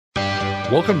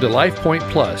Welcome to Life Point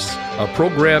Plus, a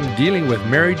program dealing with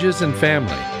marriages and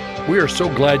family. We are so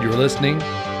glad you're listening.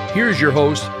 Here's your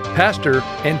host, pastor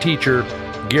and teacher,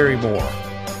 Gary Moore.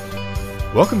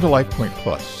 Welcome to Life Point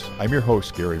Plus. I'm your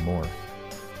host, Gary Moore.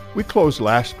 We closed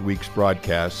last week's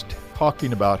broadcast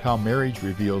talking about how marriage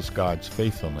reveals God's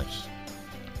faithfulness.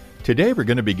 Today we're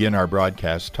going to begin our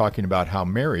broadcast talking about how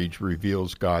marriage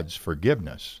reveals God's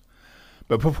forgiveness.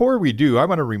 But before we do, I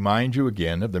want to remind you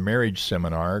again of the marriage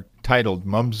seminar titled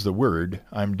Mum's the Word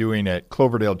I'm doing at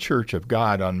Cloverdale Church of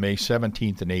God on May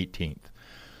 17th and 18th.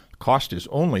 The cost is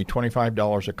only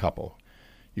 $25 a couple.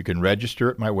 You can register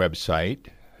at my website,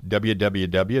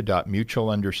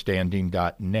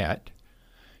 www.mutualunderstanding.net.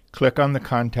 Click on the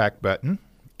contact button,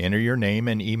 enter your name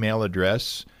and email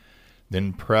address,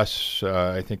 then press,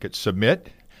 I think it's submit,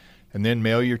 and then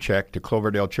mail your check to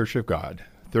Cloverdale Church of God,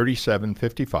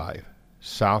 3755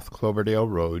 South Cloverdale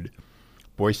Road,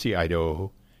 Boise,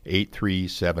 Idaho,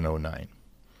 83709.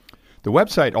 The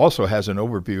website also has an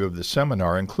overview of the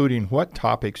seminar, including what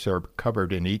topics are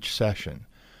covered in each session.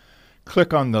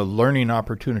 Click on the Learning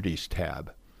Opportunities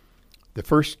tab. The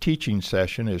first teaching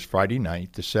session is Friday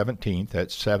night, the 17th at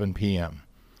 7 p.m.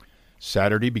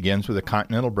 Saturday begins with a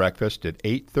continental breakfast at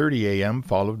 8:30 a.m.,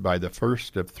 followed by the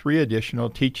first of 3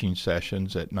 additional teaching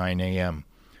sessions at 9 a.m.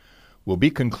 Will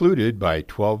be concluded by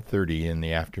 12:30 in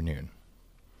the afternoon.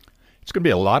 It's going to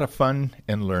be a lot of fun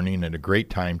and learning and a great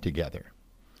time together.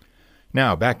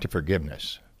 Now, back to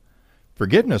forgiveness.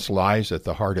 Forgiveness lies at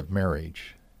the heart of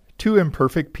marriage. Two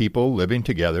imperfect people living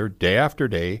together day after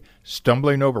day,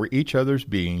 stumbling over each other's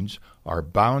beings, are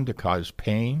bound to cause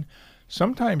pain,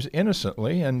 sometimes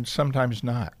innocently and sometimes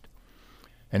not.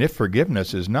 And if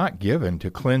forgiveness is not given to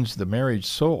cleanse the married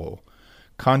soul,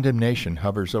 condemnation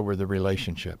hovers over the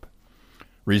relationship.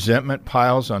 Resentment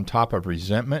piles on top of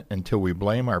resentment until we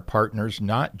blame our partners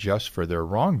not just for their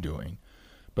wrongdoing,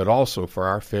 but also for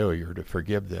our failure to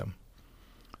forgive them.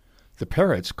 The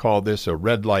parrots call this a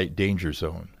red light danger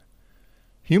zone.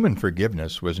 Human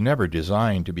forgiveness was never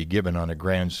designed to be given on a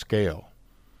grand scale.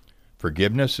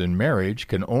 Forgiveness in marriage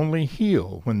can only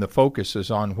heal when the focus is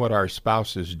on what our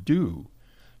spouses do,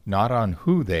 not on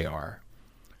who they are.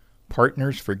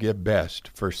 Partners forgive best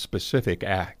for specific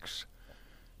acts.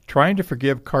 Trying to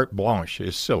forgive carte blanche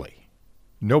is silly.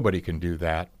 Nobody can do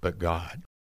that but God.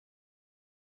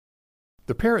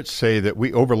 The parrots say that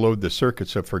we overload the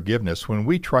circuits of forgiveness when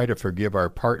we try to forgive our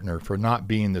partner for not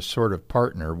being the sort of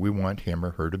partner we want him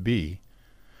or her to be.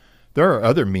 There are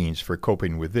other means for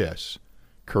coping with this: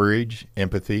 courage,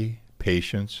 empathy,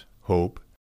 patience, hope.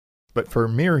 But for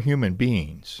mere human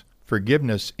beings,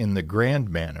 forgiveness in the grand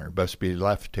manner must be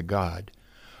left to God.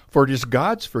 For it is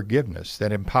God's forgiveness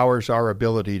that empowers our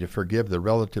ability to forgive the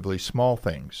relatively small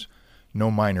things,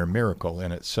 no minor miracle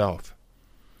in itself.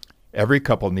 Every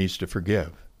couple needs to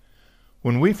forgive.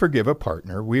 When we forgive a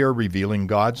partner, we are revealing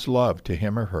God's love to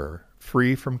him or her,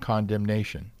 free from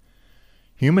condemnation.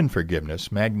 Human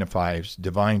forgiveness magnifies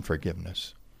divine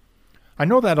forgiveness. I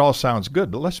know that all sounds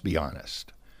good, but let's be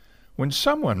honest. When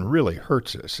someone really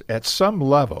hurts us, at some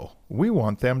level, we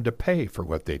want them to pay for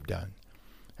what they've done.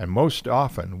 And most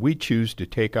often, we choose to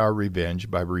take our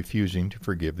revenge by refusing to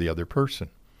forgive the other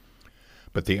person.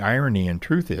 But the irony and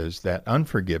truth is that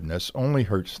unforgiveness only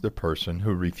hurts the person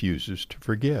who refuses to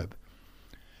forgive.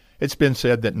 It's been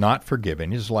said that not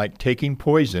forgiving is like taking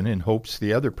poison in hopes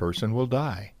the other person will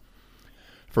die.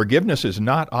 Forgiveness is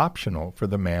not optional for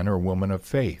the man or woman of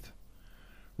faith.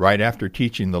 Right after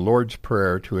teaching the Lord's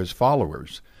Prayer to his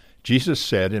followers, Jesus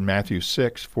said in Matthew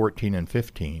 6:14 and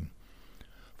 15,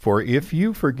 "For if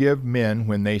you forgive men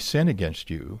when they sin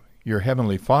against you, your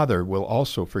heavenly Father will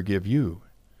also forgive you.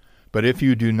 But if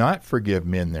you do not forgive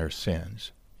men their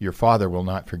sins, your Father will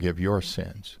not forgive your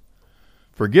sins."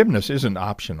 Forgiveness isn't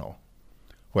optional.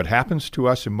 What happens to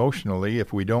us emotionally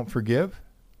if we don't forgive?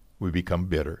 We become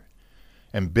bitter.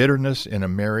 And bitterness in a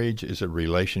marriage is a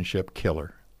relationship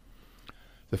killer.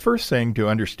 The first thing to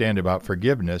understand about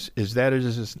forgiveness is that it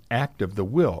is an act of the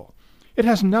will. It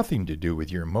has nothing to do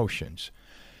with your emotions.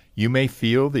 You may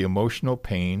feel the emotional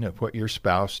pain of what your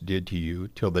spouse did to you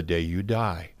till the day you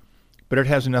die, but it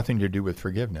has nothing to do with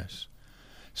forgiveness.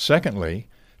 Secondly,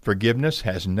 forgiveness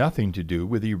has nothing to do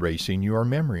with erasing your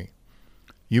memory.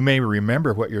 You may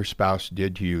remember what your spouse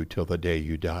did to you till the day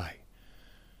you die.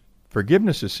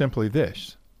 Forgiveness is simply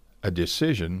this: a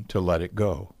decision to let it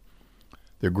go.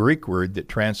 The Greek word that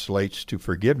translates to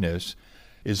forgiveness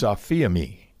is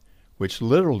aphiemi, which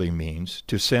literally means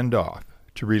to send off,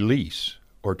 to release,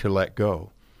 or to let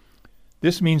go.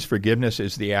 This means forgiveness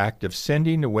is the act of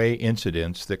sending away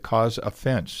incidents that cause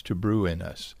offense to brew in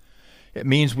us. It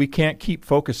means we can't keep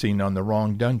focusing on the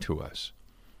wrong done to us.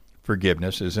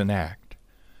 Forgiveness is an act.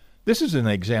 This is an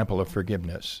example of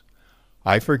forgiveness.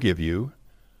 I forgive you.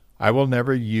 I will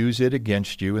never use it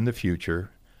against you in the future.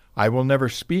 I will never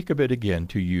speak of it again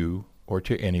to you or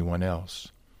to anyone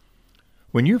else.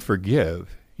 When you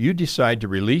forgive, you decide to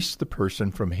release the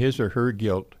person from his or her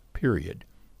guilt, period.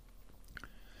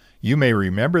 You may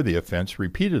remember the offense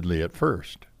repeatedly at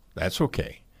first. That's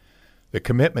okay. The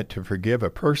commitment to forgive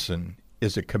a person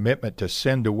is a commitment to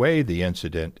send away the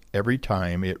incident every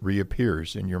time it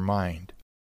reappears in your mind.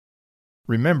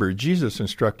 Remember, Jesus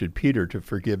instructed Peter to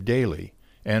forgive daily,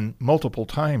 and multiple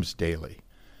times daily.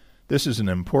 This is an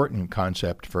important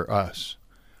concept for us.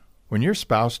 When your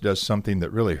spouse does something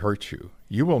that really hurts you,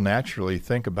 you will naturally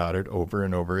think about it over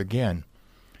and over again.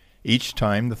 Each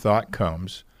time the thought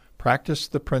comes, practice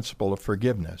the principle of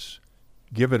forgiveness.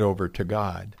 Give it over to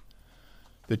God.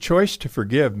 The choice to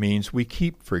forgive means we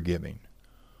keep forgiving.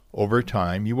 Over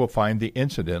time, you will find the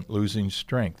incident losing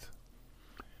strength.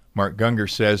 Mark Gungor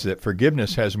says that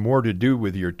forgiveness has more to do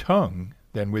with your tongue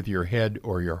than with your head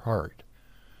or your heart.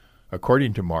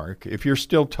 According to Mark, if you're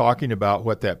still talking about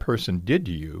what that person did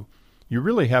to you, you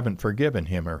really haven't forgiven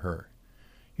him or her.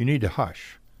 You need to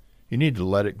hush. You need to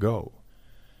let it go.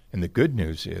 And the good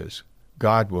news is,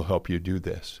 God will help you do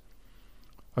this.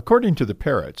 According to the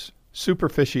Parrots,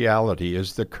 superficiality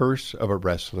is the curse of a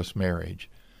restless marriage.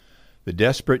 The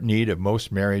desperate need of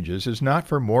most marriages is not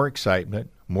for more excitement,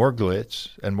 more glitz,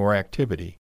 and more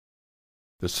activity.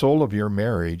 The soul of your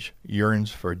marriage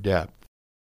yearns for depth.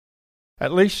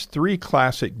 At least 3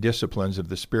 classic disciplines of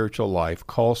the spiritual life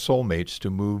call soulmates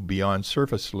to move beyond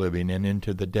surface living and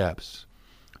into the depths.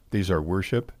 These are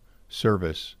worship,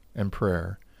 service, and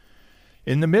prayer.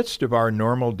 In the midst of our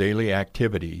normal daily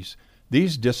activities,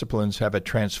 these disciplines have a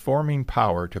transforming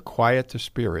power to quiet the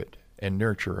spirit and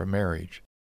nurture a marriage.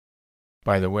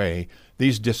 By the way,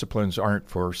 these disciplines aren't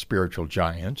for spiritual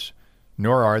giants,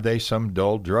 nor are they some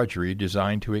dull drudgery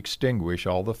designed to extinguish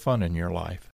all the fun in your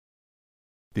life.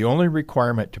 The only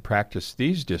requirement to practice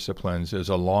these disciplines is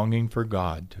a longing for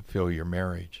God to fill your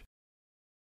marriage.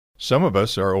 Some of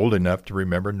us are old enough to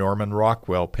remember Norman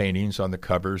Rockwell paintings on the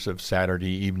covers of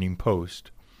Saturday Evening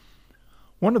Post.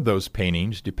 One of those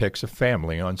paintings depicts a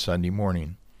family on Sunday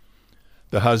morning.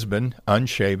 The husband,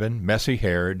 unshaven,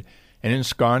 messy-haired, and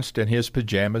ensconced in his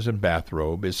pajamas and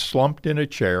bathrobe, is slumped in a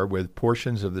chair with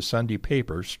portions of the Sunday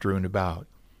paper strewn about.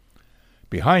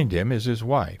 Behind him is his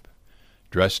wife,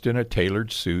 dressed in a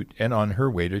tailored suit and on her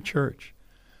way to church.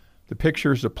 The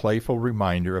picture is a playful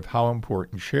reminder of how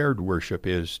important shared worship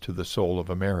is to the soul of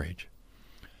a marriage.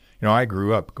 I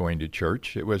grew up going to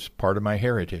church. It was part of my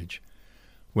heritage.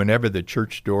 Whenever the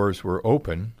church doors were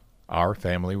open, our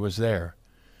family was there.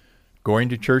 Going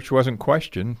to church wasn't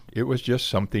questioned. It was just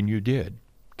something you did.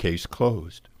 Case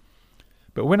closed.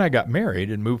 But when I got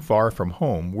married and moved far from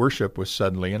home, worship was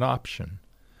suddenly an option.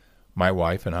 My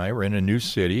wife and I were in a new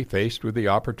city, faced with the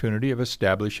opportunity of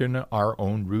establishing our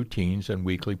own routines and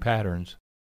weekly patterns.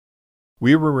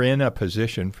 We were in a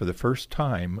position for the first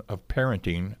time of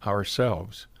parenting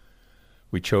ourselves.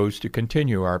 We chose to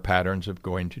continue our patterns of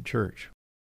going to church.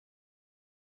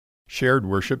 Shared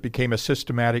worship became a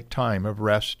systematic time of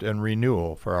rest and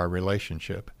renewal for our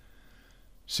relationship.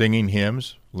 Singing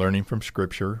hymns, learning from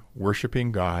Scripture,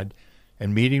 worshiping God,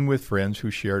 and meeting with friends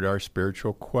who shared our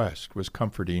spiritual quest was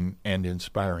comforting and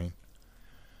inspiring.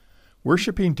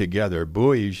 Worshiping together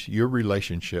buoys your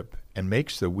relationship and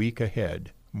makes the week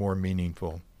ahead more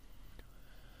meaningful.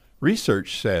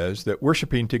 Research says that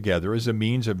worshiping together is a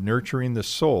means of nurturing the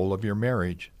soul of your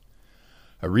marriage.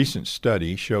 A recent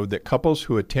study showed that couples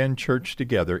who attend church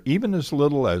together, even as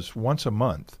little as once a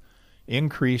month,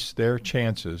 increase their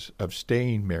chances of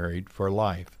staying married for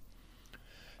life.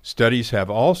 Studies have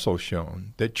also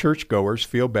shown that churchgoers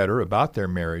feel better about their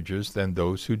marriages than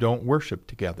those who don't worship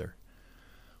together.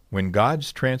 When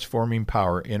God's transforming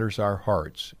power enters our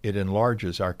hearts, it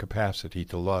enlarges our capacity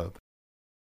to love.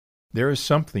 There is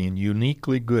something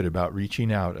uniquely good about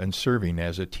reaching out and serving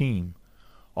as a team.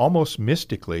 Almost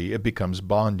mystically, it becomes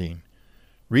bonding.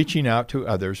 Reaching out to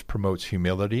others promotes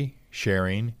humility,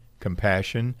 sharing,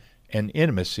 compassion, and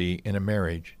intimacy in a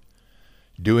marriage.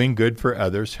 Doing good for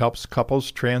others helps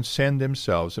couples transcend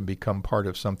themselves and become part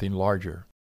of something larger.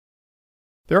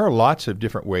 There are lots of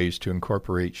different ways to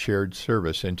incorporate shared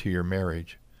service into your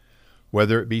marriage.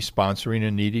 Whether it be sponsoring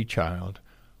a needy child,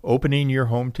 opening your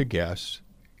home to guests,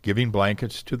 giving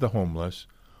blankets to the homeless,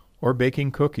 or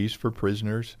baking cookies for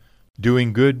prisoners,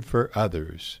 doing good for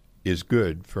others is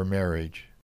good for marriage.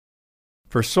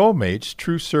 For soulmates,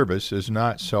 true service is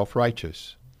not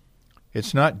self-righteous.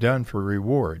 It's not done for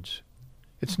rewards.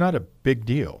 It's not a big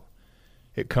deal.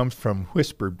 It comes from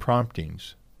whispered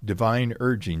promptings, divine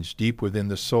urgings deep within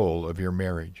the soul of your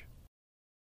marriage.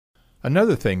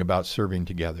 Another thing about serving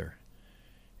together.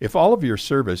 If all of your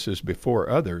service is before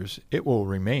others, it will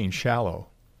remain shallow.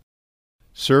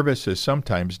 Service is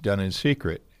sometimes done in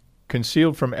secret,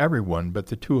 concealed from everyone but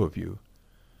the two of you.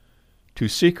 To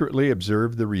secretly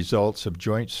observe the results of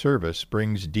joint service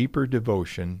brings deeper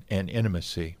devotion and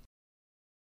intimacy.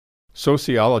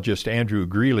 Sociologist Andrew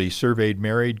Greeley surveyed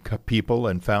married people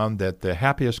and found that the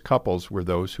happiest couples were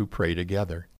those who pray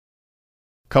together.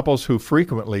 Couples who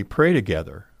frequently pray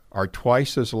together are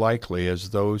twice as likely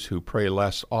as those who pray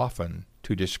less often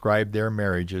to describe their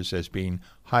marriages as being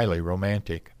highly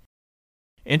romantic.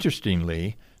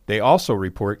 Interestingly, they also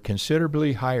report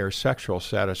considerably higher sexual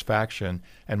satisfaction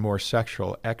and more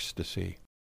sexual ecstasy.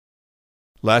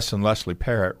 Les and Leslie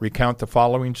Parrott recount the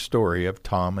following story of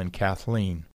Tom and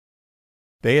Kathleen.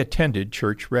 They attended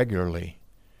church regularly.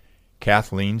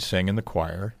 Kathleen sang in the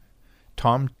choir.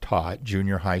 Tom taught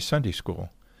junior high Sunday school.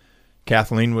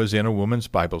 Kathleen was in a women's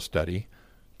Bible study.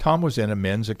 Tom was in a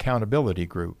men's accountability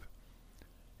group.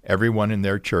 Everyone in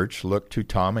their church looked to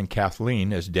Tom and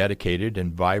Kathleen as dedicated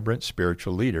and vibrant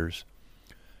spiritual leaders.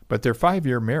 But their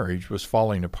 5-year marriage was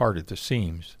falling apart at the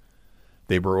seams.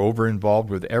 They were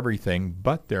over-involved with everything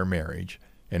but their marriage,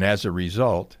 and as a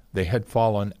result, they had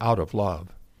fallen out of love.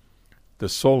 The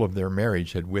soul of their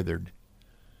marriage had withered.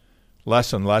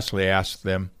 Les and Leslie asked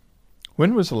them,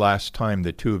 "When was the last time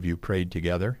the two of you prayed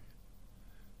together?"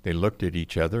 They looked at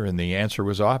each other, and the answer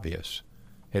was obvious.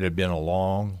 It had been a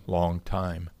long, long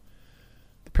time.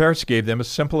 The parents gave them a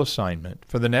simple assignment.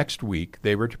 For the next week,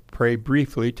 they were to pray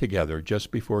briefly together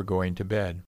just before going to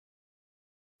bed.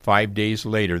 5 days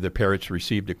later, the parents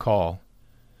received a call.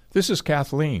 "This is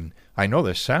Kathleen. I know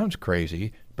this sounds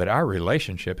crazy, but our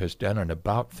relationship has done an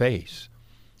about-face."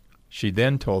 She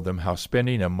then told them how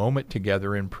spending a moment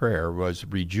together in prayer was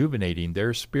rejuvenating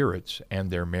their spirits and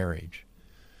their marriage.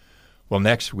 Well,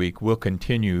 next week we'll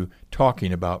continue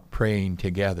talking about praying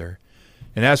together.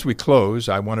 And as we close,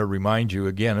 I want to remind you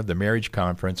again of the Marriage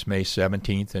Conference, May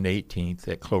 17th and 18th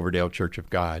at Cloverdale Church of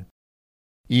God.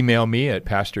 Email me at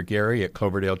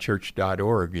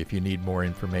pastorgary@cloverdalechurch.org if you need more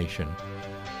information.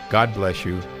 God bless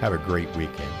you. Have a great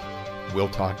weekend. We'll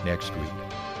talk next week.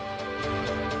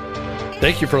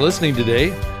 Thank you for listening today.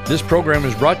 This program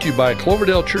is brought to you by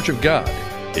Cloverdale Church of God.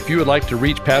 If you would like to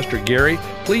reach Pastor Gary,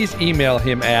 please email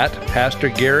him at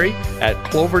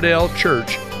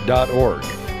pastorgary@cloverdalechurch.org.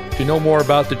 To know more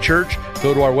about the church,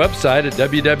 go to our website at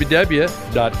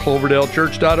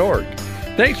www.cloverdalechurch.org.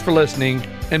 Thanks for listening,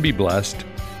 and be blessed.